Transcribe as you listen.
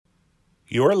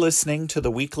You're listening to the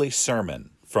weekly sermon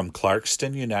from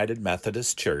Clarkston United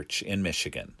Methodist Church in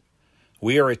Michigan.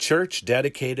 We are a church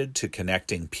dedicated to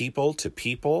connecting people to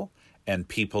people and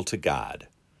people to God.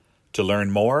 To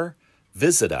learn more,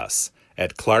 visit us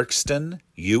at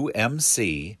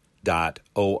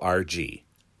clarkstonumc.org.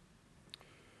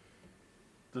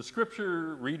 The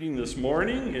scripture reading this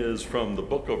morning is from the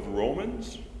book of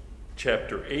Romans,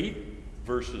 chapter 8,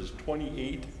 verses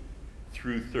 28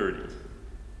 through 30.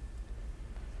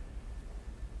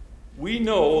 We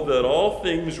know that all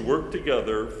things work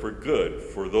together for good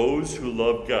for those who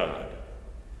love God,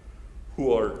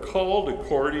 who are called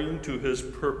according to his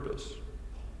purpose.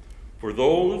 For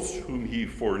those whom he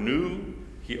foreknew,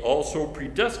 he also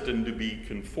predestined to be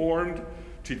conformed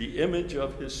to the image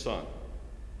of his Son,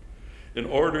 in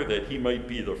order that he might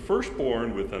be the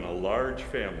firstborn within a large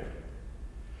family.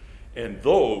 And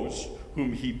those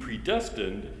whom he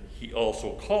predestined, he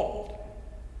also called.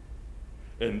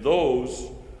 And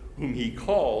those whom he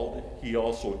called, he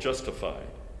also justified.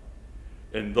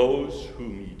 And those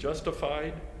whom he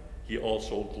justified, he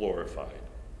also glorified.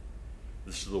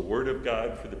 This is the word of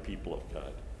God for the people of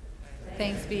God.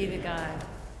 Thanks be to God.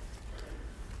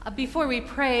 Before we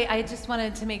pray, I just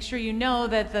wanted to make sure you know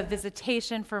that the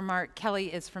visitation for Mark Kelly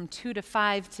is from 2 to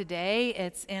 5 today.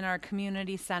 It's in our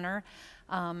community center,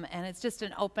 and it's just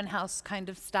an open house kind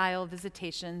of style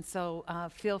visitation, so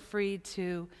feel free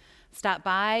to stop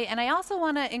by. And I also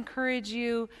want to encourage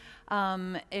you,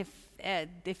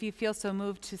 if you feel so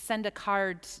moved, to send a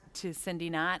card to Cindy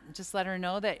Knott. Just let her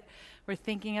know that we're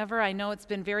thinking of her. I know it's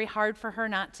been very hard for her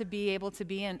not to be able to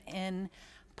be in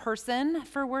person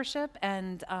for worship,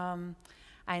 and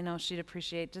I know she'd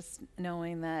appreciate just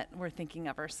knowing that we're thinking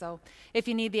of her. So if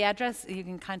you need the address, you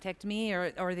can contact me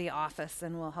or the office,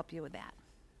 and we'll help you with that.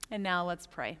 And now let's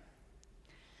pray.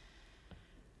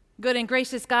 Good and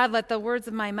gracious God, let the words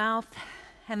of my mouth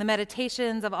and the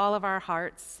meditations of all of our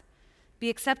hearts be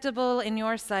acceptable in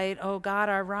your sight, O God,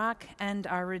 our rock and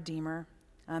our Redeemer.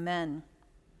 Amen.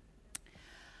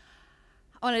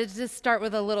 I want to just start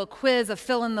with a little quiz of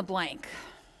fill in the blank.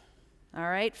 All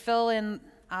right, fill in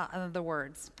the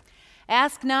words.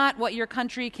 Ask not what your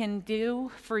country can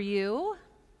do for you.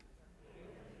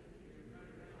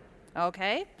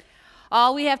 Okay.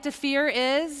 All we have to fear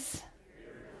is...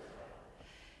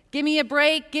 Give me a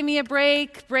break,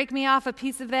 break me off a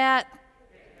piece of that.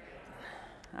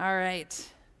 All right.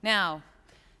 Now,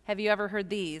 have you ever heard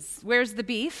these? Where's the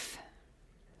beef?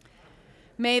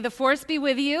 May the force be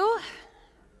with you.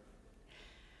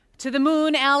 To the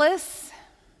moon, Alice.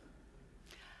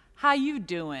 How you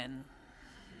doing?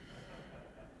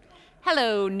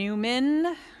 Hello,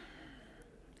 Newman.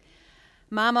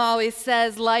 Mama always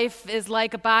says life is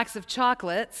like a box of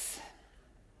chocolates.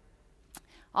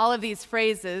 All of these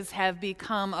phrases have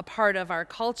become a part of our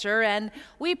culture, and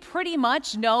we pretty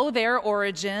much know their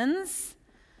origins.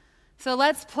 So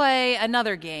let's play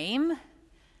another game.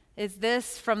 Is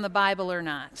this from the Bible or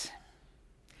not?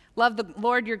 Love the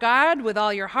Lord your God with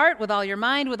all your heart, with all your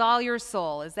mind, with all your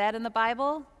soul. Is that in the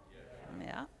Bible?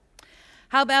 Yeah.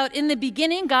 How about in the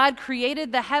beginning, God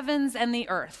created the heavens and the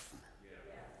earth?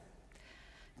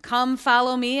 Come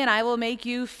follow me, and I will make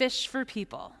you fish for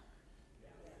people.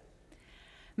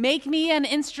 Make me an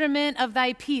instrument of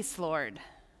thy peace, Lord.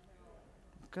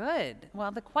 Good.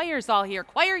 Well, the choir's all here.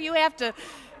 Choir, you have to,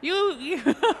 you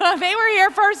they were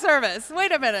here first service.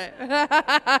 Wait a minute.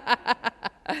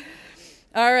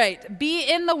 All right. Be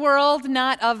in the world,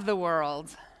 not of the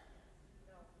world.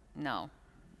 No.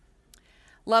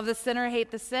 Love the sinner, hate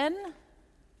the sin?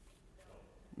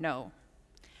 No.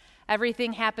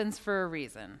 Everything happens for a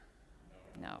reason?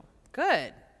 No.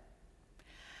 Good.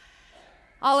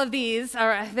 All of these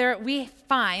are there. We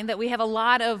find that we have a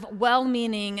lot of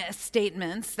well-meaning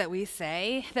statements that we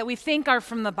say that we think are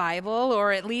from the Bible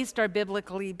or at least are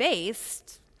biblically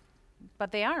based,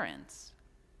 but they aren't.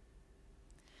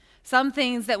 Some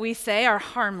things that we say are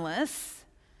harmless,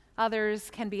 others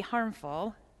can be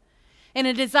harmful. In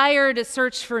a desire to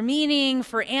search for meaning,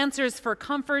 for answers, for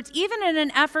comfort, even in an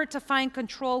effort to find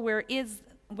control where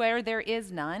there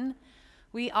is none,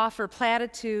 we offer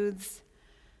platitudes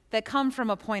that come from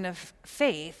a point of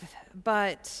faith,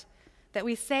 but that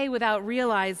we say without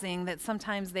realizing that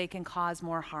sometimes they can cause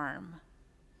more harm.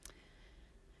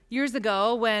 Years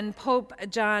ago, when Pope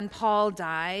John Paul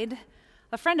died,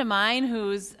 a friend of mine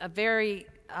who's a very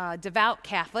devout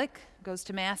Catholic, goes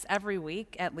to Mass every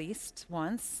week at least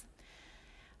once,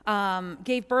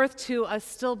 gave birth to a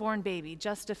stillborn baby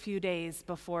just a few days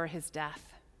before his death.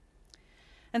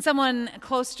 And someone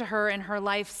close to her in her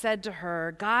life said to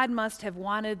her, God must have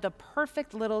wanted the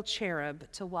perfect little cherub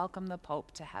to welcome the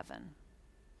Pope to heaven.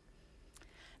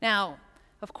 Now,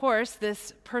 Of course,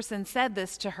 this person said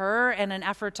this to her in an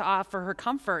effort to offer her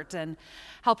comfort and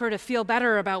help her to feel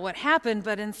better about what happened,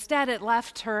 but instead it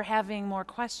left her having more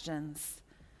questions.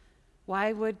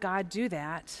 Why would God do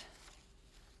that?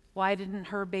 Why didn't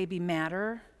her baby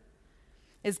matter?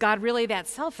 Is God really that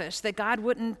selfish that God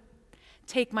wouldn't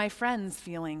take my friend's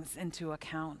feelings into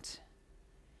account?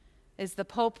 Is the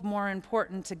Pope more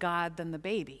important to God than the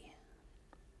baby?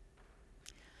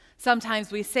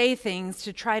 Sometimes we say things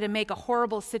to try to make a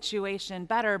horrible situation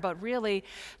better, but really,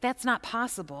 that's not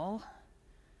possible,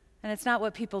 and it's not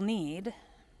what people need.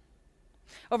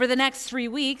 Over the next 3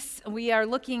 weeks, we are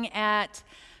looking at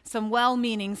some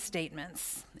well-meaning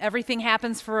statements. Everything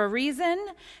happens for a reason.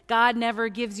 God never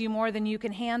gives you more than you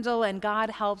can handle, and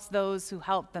God helps those who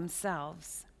help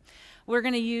themselves. We're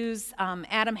going to use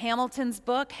Adam Hamilton's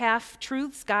book,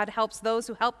 Half-Truths, God Helps Those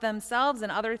Who Help Themselves,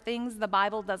 and Other Things the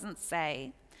Bible Doesn't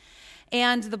Say.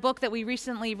 And the book that we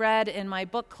recently read in my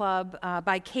book club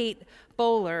by Kate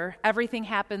Bowler, Everything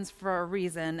Happens for a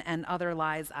Reason and Other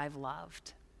Lies I've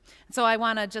Loved. So I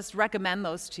want to just recommend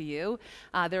those to you.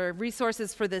 There are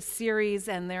resources for this series,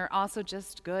 and they're also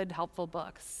just good, helpful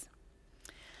books.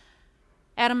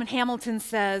 Adam Hamilton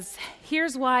says,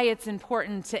 here's why it's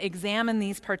important to examine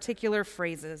these particular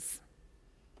phrases.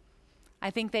 I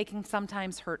think they can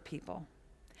sometimes hurt people.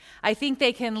 I think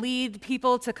they can lead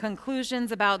people to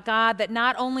conclusions about God that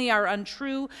not only are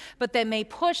untrue, but that may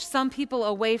push some people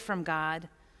away from God.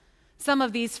 Some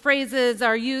of these phrases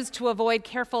are used to avoid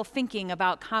careful thinking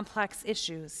about complex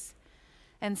issues,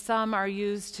 and some are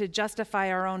used to justify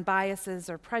our own biases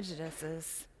or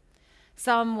prejudices.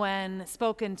 Some, when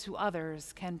spoken to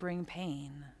others, can bring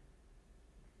pain.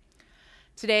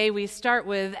 Today, we start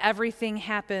with Everything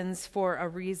Happens for a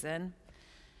Reason.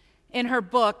 In her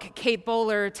book, Kate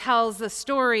Bowler tells the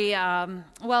story,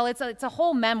 it's a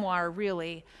whole memoir,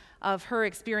 really, of her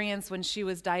experience when she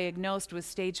was diagnosed with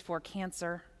stage 4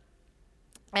 cancer.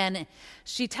 And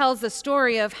she tells the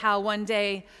story of how one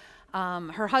day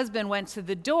her husband went to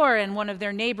the door and one of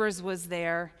their neighbors was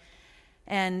there.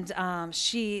 And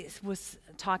she was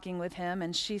talking with him,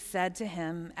 and she said to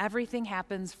him, everything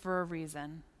happens for a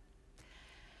reason.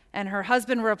 And her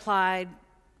husband replied,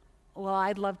 well,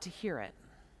 I'd love to hear it.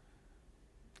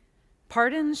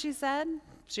 Pardon, she said.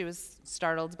 She was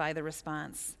startled by the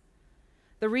response.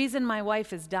 The reason my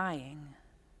wife is dying.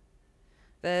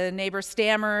 The neighbor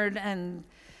stammered and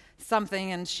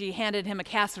something, and she handed him a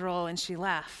casserole, and she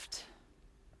left.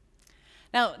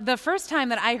 Now, the first time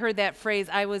that I heard that phrase,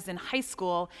 I was in high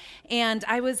school, and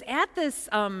I was at this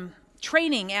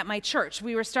training at my church.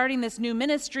 We were starting this new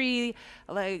ministry,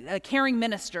 Caring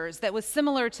Ministers, that was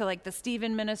similar to like the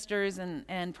Stephen Ministers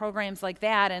and programs like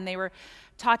that, and they were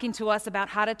talking to us about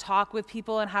how to talk with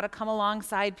people and how to come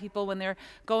alongside people when they're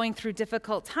going through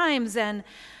difficult times. And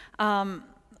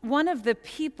one of the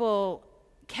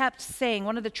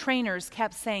trainers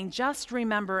kept saying, just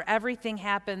remember, everything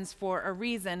happens for a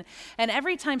reason. And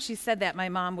every time she said that, my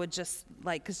mom would just,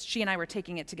 because she and I were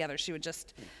taking it together, she would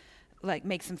just,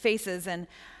 make some faces. And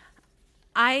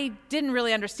I didn't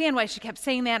really understand why she kept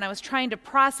saying that, and I was trying to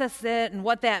process it and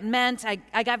what that meant.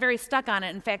 I got very stuck on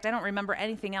it. In fact, I don't remember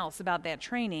anything else about that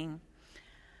training.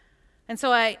 And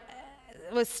so I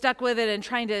was stuck with it and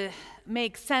trying to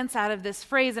make sense out of this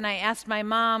phrase, and I asked my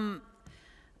mom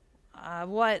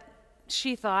what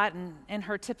she thought, and in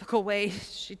her typical way,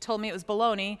 she told me it was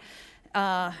baloney,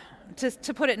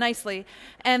 to put it nicely,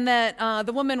 and that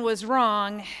the woman was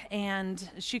wrong, and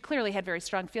she clearly had very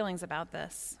strong feelings about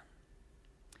this.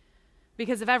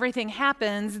 Because if everything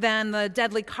happens, then the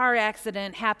deadly car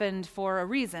accident happened for a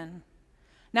reason,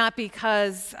 not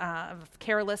because of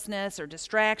carelessness or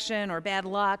distraction or bad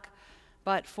luck,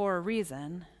 but for a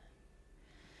reason.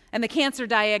 And the cancer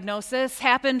diagnosis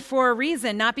happened for a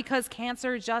reason, not because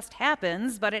cancer just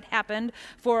happens, but it happened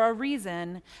for a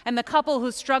reason. And the couple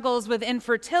who struggles with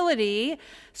infertility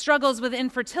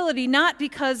not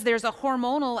because there's a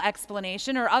hormonal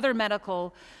explanation or other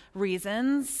medical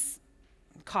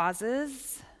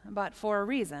causes, but for a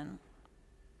reason.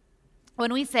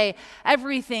 When we say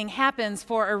everything happens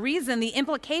for a reason, the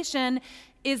implication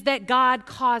is that God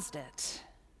caused it.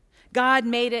 God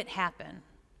made it happen.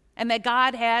 And that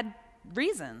God had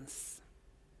reasons.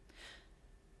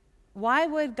 Why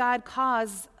would God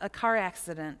cause a car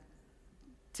accident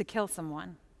to kill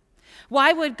someone?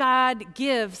 Why would God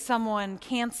give someone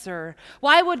cancer?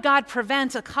 Why would God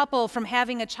prevent a couple from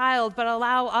having a child but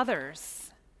allow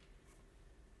others?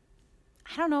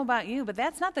 I don't know about you, but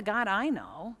that's not the God I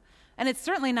know. And it's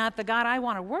certainly not the God I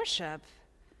want to worship.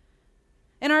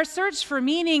 In our search for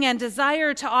meaning and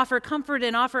desire to offer comfort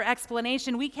and offer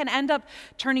explanation, we can end up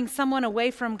turning someone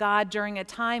away from God during a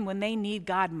time when they need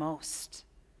God most.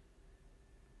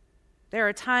 There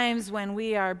are times when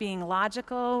we are being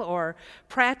logical or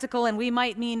practical, and we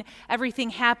might mean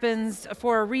everything happens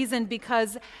for a reason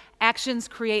because actions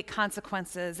create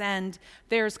consequences, and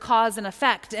there's cause and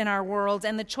effect in our world,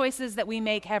 and the choices that we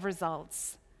make have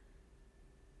results.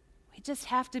 We just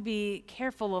have to be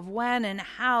careful of when and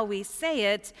how we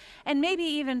say it, and maybe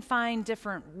even find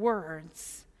different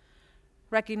words,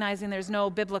 recognizing there's no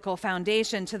biblical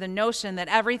foundation to the notion that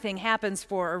everything happens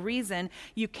for a reason.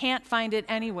 You can't find it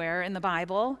anywhere in the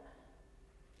Bible.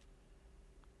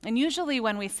 And usually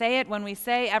when we say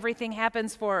everything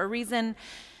happens for a reason,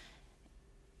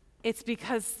 it's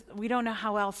because we don't know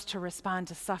how else to respond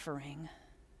to suffering.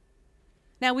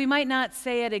 Now, we might not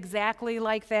say it exactly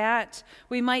like that.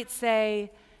 We might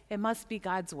say, it must be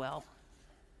God's will,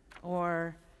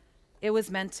 or it was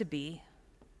meant to be.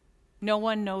 No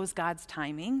one knows God's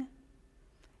timing.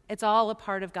 It's all a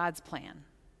part of God's plan.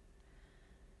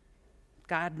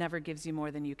 God never gives you more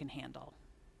than you can handle.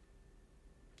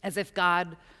 As if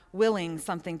God willing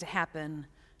something to happen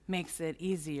makes it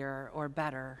easier or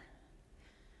better.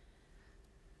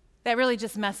 That really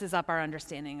just messes up our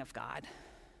understanding of God.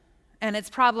 And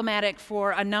it's problematic for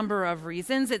a number of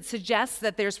reasons. It suggests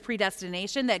that there's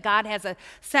predestination, that God has a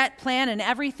set plan and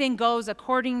everything goes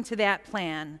according to that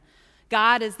plan.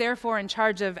 God is therefore in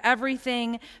charge of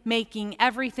everything, making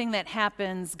everything that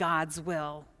happens God's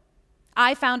will.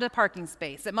 I found a parking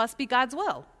space. It must be God's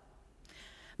will.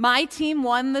 My team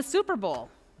won the Super Bowl.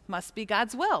 Must be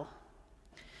God's will.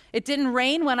 It didn't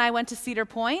rain when I went to Cedar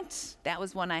Point. That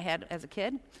was one I had as a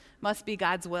kid. Must be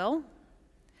God's will.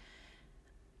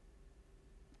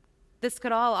 This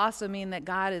could all also mean that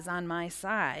God is on my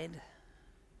side.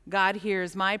 God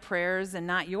hears my prayers and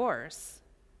not yours.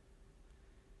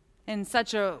 In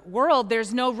such a world,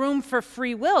 there's no room for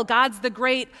free will. God's the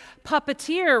great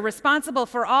puppeteer responsible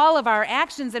for all of our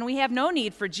actions, and we have no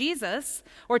need for Jesus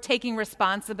or taking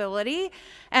responsibility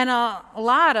and a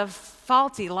lot of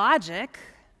faulty logic.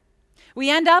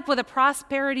 We end up with a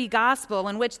prosperity gospel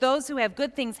in which those who have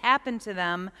good things happen to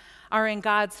them are in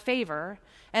God's favor,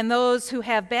 and those who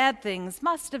have bad things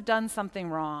must have done something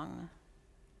wrong.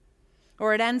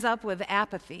 Or it ends up with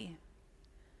apathy.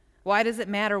 Why does it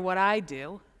matter what I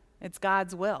do? It's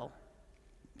God's will.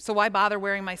 So why bother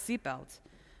wearing my seatbelt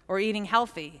or eating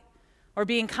healthy or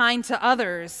being kind to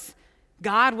others?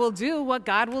 God will do what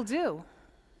God will do.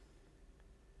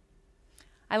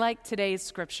 I like today's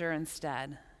scripture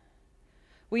instead.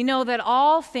 We know that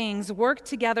all things work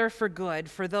together for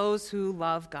good for those who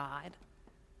love God.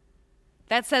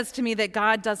 That says to me that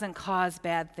God doesn't cause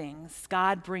bad things.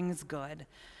 God brings good.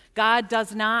 God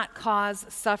does not cause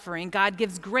suffering. God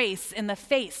gives grace in the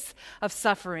face of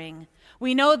suffering.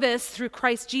 We know this through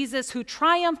Christ Jesus, who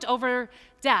triumphed over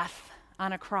death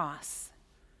on a cross.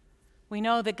 We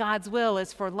know that God's will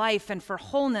is for life and for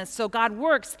wholeness, so God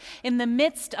works in the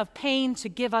midst of pain to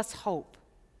give us hope,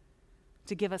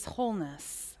 to give us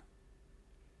wholeness.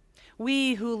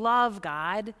 We who love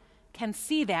God can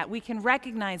see that. We can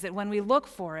recognize it when we look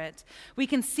for it. We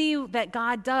can see that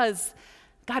God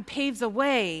paves a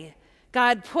way.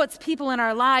 God puts people in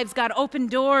our lives. God opens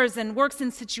doors and works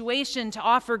in situation to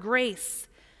offer grace.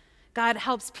 God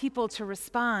helps people to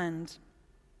respond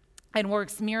and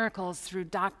works miracles through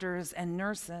doctors and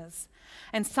nurses.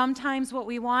 And sometimes what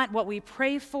we want, what we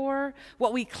pray for,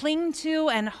 what we cling to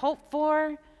and hope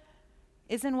for,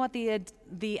 isn't what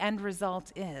the end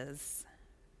result is.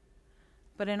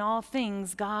 But in all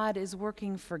things, God is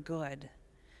working for good,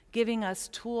 giving us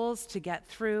tools to get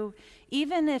through,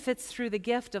 even if it's through the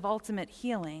gift of ultimate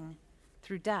healing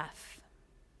through death.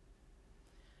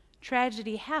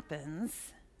 Tragedy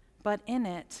happens, but in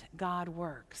it, God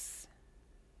works.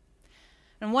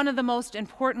 And one of the most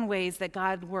important ways that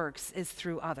God works is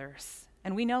through others,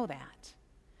 and we know that.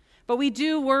 But we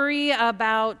do worry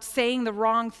about saying the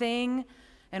wrong thing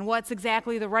and what's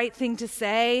exactly the right thing to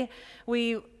say.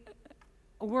 We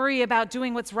worry about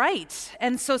doing what's right.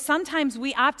 And so sometimes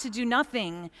we opt to do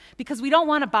nothing because we don't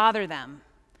want to bother them.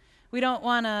 We don't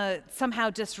want to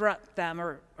somehow disrupt them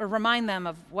or remind them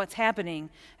of what's happening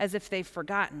as if they've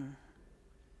forgotten.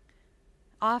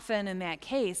 Often in that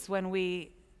case, when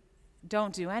we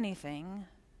don't do anything,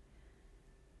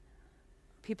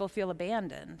 people feel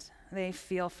abandoned. They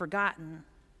feel forgotten.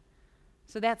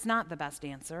 So that's not the best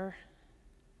answer.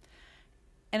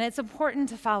 And it's important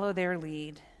to follow their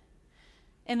lead.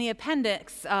 In the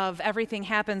appendix of Everything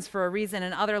Happens for a Reason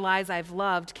and Other Lies I've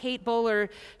Loved, Kate Bowler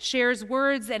shares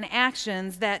words and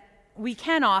actions that we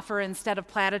can offer instead of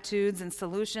platitudes and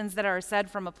solutions that are said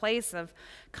from a place of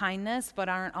kindness but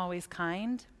aren't always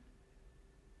kind.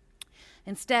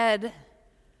 Instead,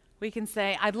 we can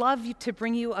say, I'd love to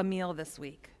bring you a meal this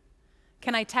week.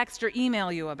 Can I text or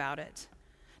email you about it?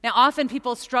 Now, often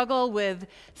people struggle with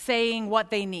saying what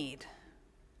they need.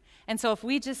 And so if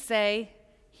we just say,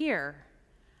 here,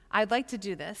 I'd like to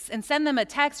do this, and send them a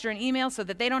text or an email so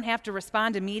that they don't have to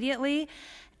respond immediately,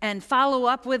 and follow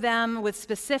up with them with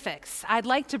specifics. I'd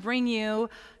like to bring you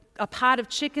a pot of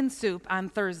chicken soup on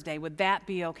Thursday. Would that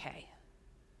be okay?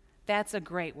 That's a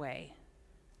great way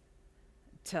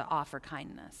to offer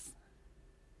kindness.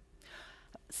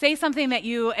 Say something that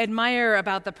you admire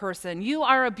about the person. You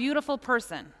are a beautiful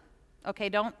person. Okay,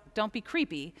 don't be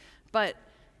creepy, but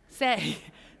say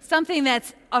something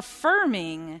that's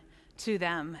affirming to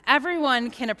them. Everyone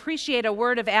can appreciate a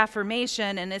word of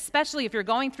affirmation, and especially if you're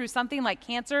going through something like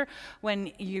cancer,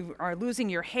 when you are losing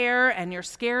your hair and you're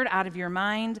scared out of your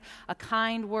mind, a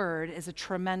kind word is a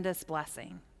tremendous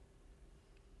blessing.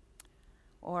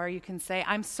 Or you can say,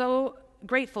 I'm so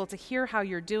grateful to hear how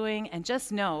you're doing, and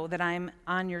just know that I'm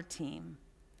on your team.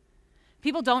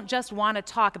 People don't just want to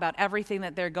talk about everything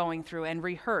that they're going through and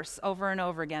rehearse over and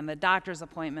over again, the doctor's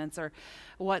appointments or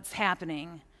what's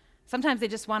happening. Sometimes they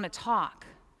just want to talk.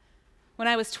 When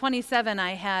I was 27,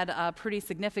 I had a pretty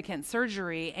significant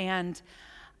surgery, and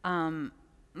that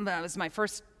was my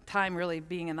first time really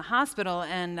being in the hospital,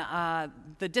 and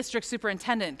the district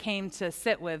superintendent came to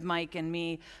sit with Mike and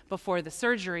me before the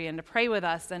surgery and to pray with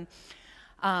us. And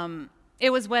it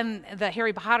was when the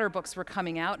Harry Potter books were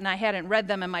coming out, and I hadn't read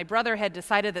them, and my brother had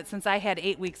decided that since I had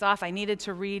 8 weeks off, I needed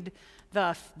to read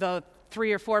the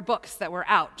 3 or 4 books that were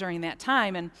out during that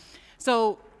time. And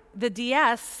so the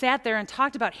DS sat there and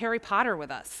talked about Harry Potter with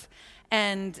us,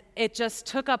 and it just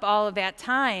took up all of that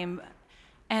time,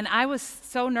 and I was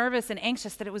so nervous and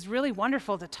anxious that it was really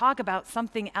wonderful to talk about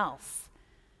something else.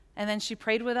 And then she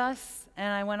prayed with us,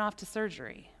 and I went off to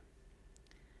surgery.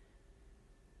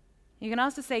 You can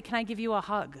also say, can I give you a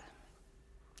hug?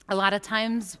 A lot of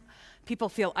times people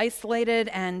feel isolated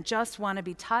and just want to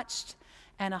be touched,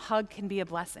 and a hug can be a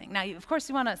blessing. Now, of course,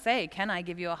 you want to say, can I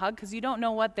give you a hug? Because you don't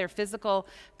know what their physical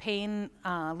pain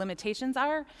limitations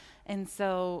are, and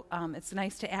so it's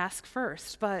nice to ask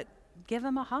first, but give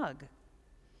them a hug.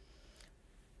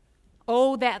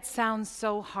 Oh, that sounds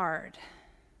so hard.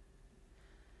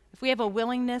 If we have a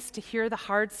willingness to hear the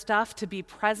hard stuff, to be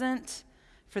present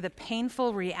for the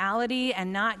painful reality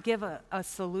and not give a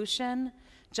solution,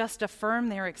 just affirm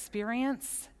their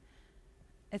experience,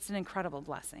 it's an incredible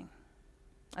blessing,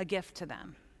 a gift to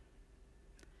them.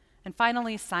 And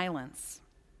finally, silence.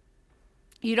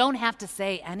 You don't have to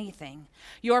say anything.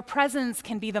 Your presence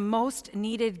can be the most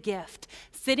needed gift.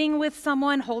 Sitting with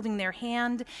someone, holding their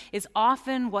hand, is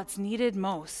often what's needed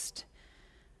most.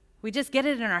 We just get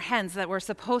it in our heads that we're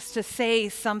supposed to say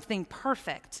something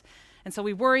perfect. And so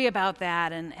we worry about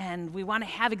that, and we want to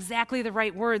have exactly the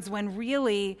right words when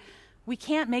really we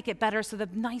can't make it better. So the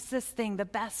nicest thing, the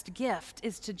best gift,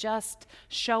 is to just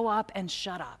show up and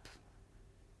shut up.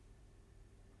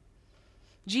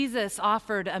 Jesus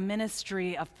offered a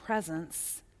ministry of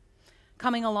presence,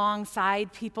 coming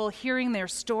alongside people, hearing their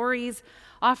stories,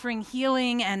 offering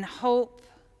healing and hope.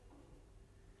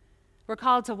 We're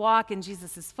called to walk in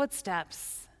Jesus'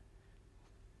 footsteps.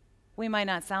 We might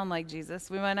not sound like Jesus.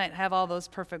 We might not have all those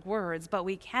perfect words, but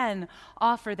we can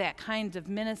offer that kind of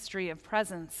ministry of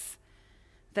presence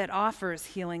that offers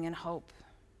healing and hope.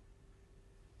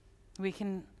 We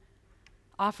can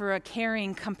offer a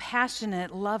caring,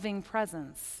 compassionate, loving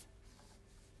presence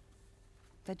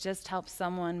that just helps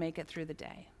someone make it through the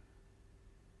day.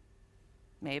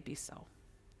 May it be so.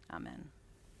 Amen.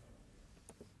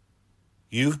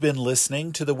 You've been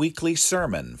listening to the weekly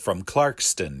sermon from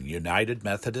Clarkston United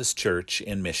Methodist Church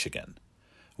in Michigan.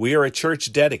 We are a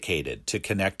church dedicated to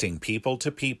connecting people to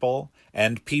people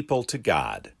and people to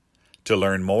God. To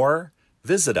learn more,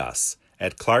 visit us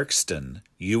at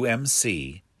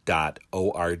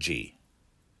clarkstonumc.org.